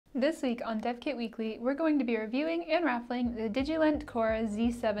This week on DevKit Weekly, we're going to be reviewing and raffling the Digilent Cora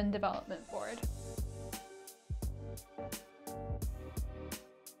Z7 development board.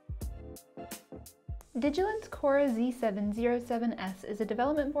 Digilent's Cora Z707S is a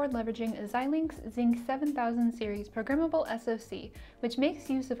development board leveraging a Xilinx Zynq-7000 series programmable SoC, which makes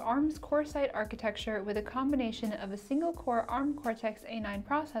use of ARM's CoreSight architecture with a combination of a single-core ARM Cortex-A9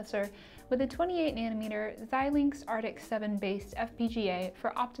 processor with a 28nm Xilinx Artix 7-based FPGA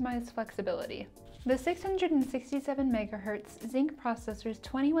for optimized flexibility. The 667 MHz Zynq processor's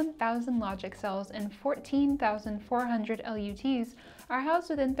 21,000 logic cells and 14,400 LUTs are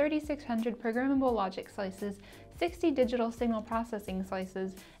housed within 3,600 programmable logic slices, 60 digital signal processing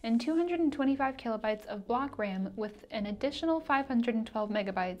slices, and 225 kilobytes of block RAM with an additional 512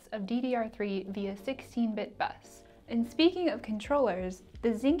 megabytes of DDR3 via 16-bit bus. And speaking of controllers,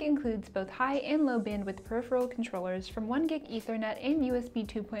 the Zynq includes both high and low bandwidth peripheral controllers from 1Gig Ethernet and USB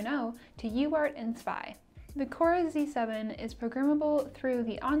 2.0 to UART and SPI. The Cora Z7 is programmable through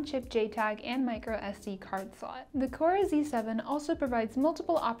the on-chip JTAG and microSD card slot. The Cora Z7 also provides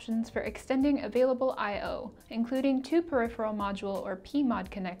multiple options for extending available I/O, including 2 peripheral module or Pmod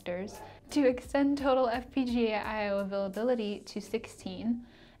connectors to extend total FPGA I/O availability to 16,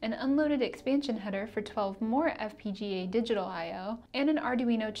 an unloaded expansion header for 12 more FPGA digital I/O, and an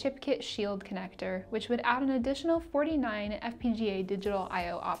Arduino chipKIT shield connector, which would add an additional 49 FPGA digital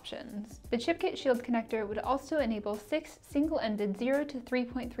I/O options. The chipKIT shield connector would also enable 6 single-ended 0 to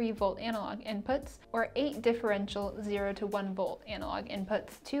 3.3 volt analog inputs, or 8 differential 0 to 1 volt analog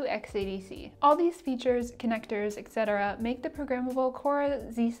inputs to x86. All these features, connectors, etc. make the programmable Cora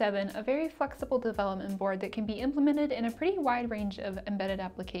Z7 a very flexible development board that can be implemented in a pretty wide range of embedded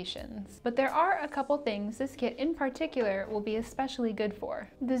applications. But there are a couple things this kit in particular will be especially good for.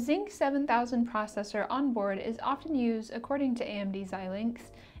 The Zynq-7000 processor on board is often used, according to AMD Xilinx,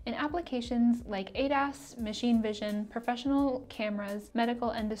 in applications like ADAS, machine vision, professional cameras, medical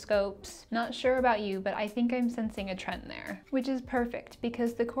endoscopes. Not sure about you, but I think I'm sensing a trend there. Which is perfect,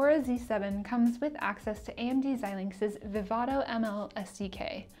 because the Cora Z7 comes with access to AMD Xilinx's Vivato ML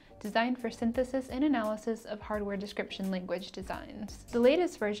SDK, designed for synthesis and analysis of hardware description language designs. The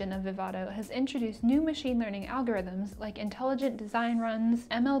latest version of Vivato has introduced new machine learning algorithms like intelligent design runs,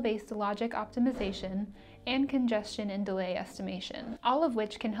 ML-based logic optimization, and congestion and delay estimation, all of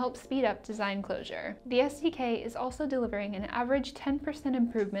which can help speed up design closure. The SDK is also delivering an average 10%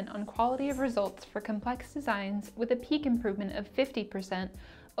 improvement on quality of results for complex designs, with a peak improvement of 50%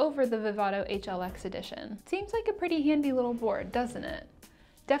 over the Vivato HLX edition. Seems like a pretty handy little board, doesn't it?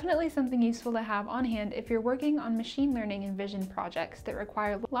 Definitely something useful to have on hand if you're working on machine learning and vision projects that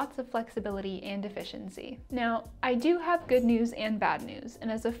require lots of flexibility and efficiency. Now, I do have good news and bad news, and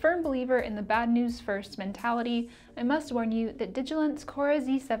as a firm believer in the bad news first mentality, I must warn you that Digilent's Cora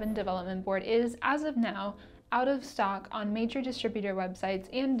Z7 development board is, as of now, out of stock on major distributor websites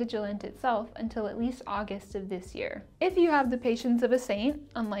and Digilent itself until at least August of this year. If you have the patience of a saint,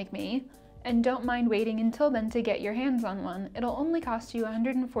 unlike me, and don't mind waiting until then to get your hands on one, it'll only cost you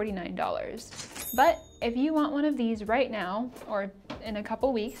 $149. But if you want one of these right now, or in a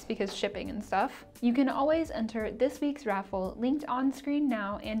couple weeks because shipping and stuff, you can always enter this week's raffle, linked on screen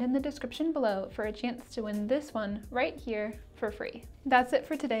now and in the description below, for a chance to win this one right here for free. That's it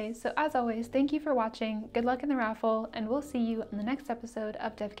for today, so as always, thank you for watching, good luck in the raffle, and we'll see you on the next episode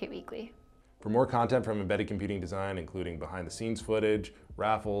of DevKit Weekly. For more content from embedded computing design, including behind-the-scenes footage,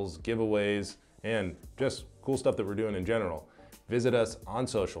 raffles, giveaways, and just cool stuff that we're doing in general, visit us on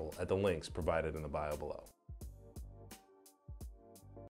social at the links provided in the bio below.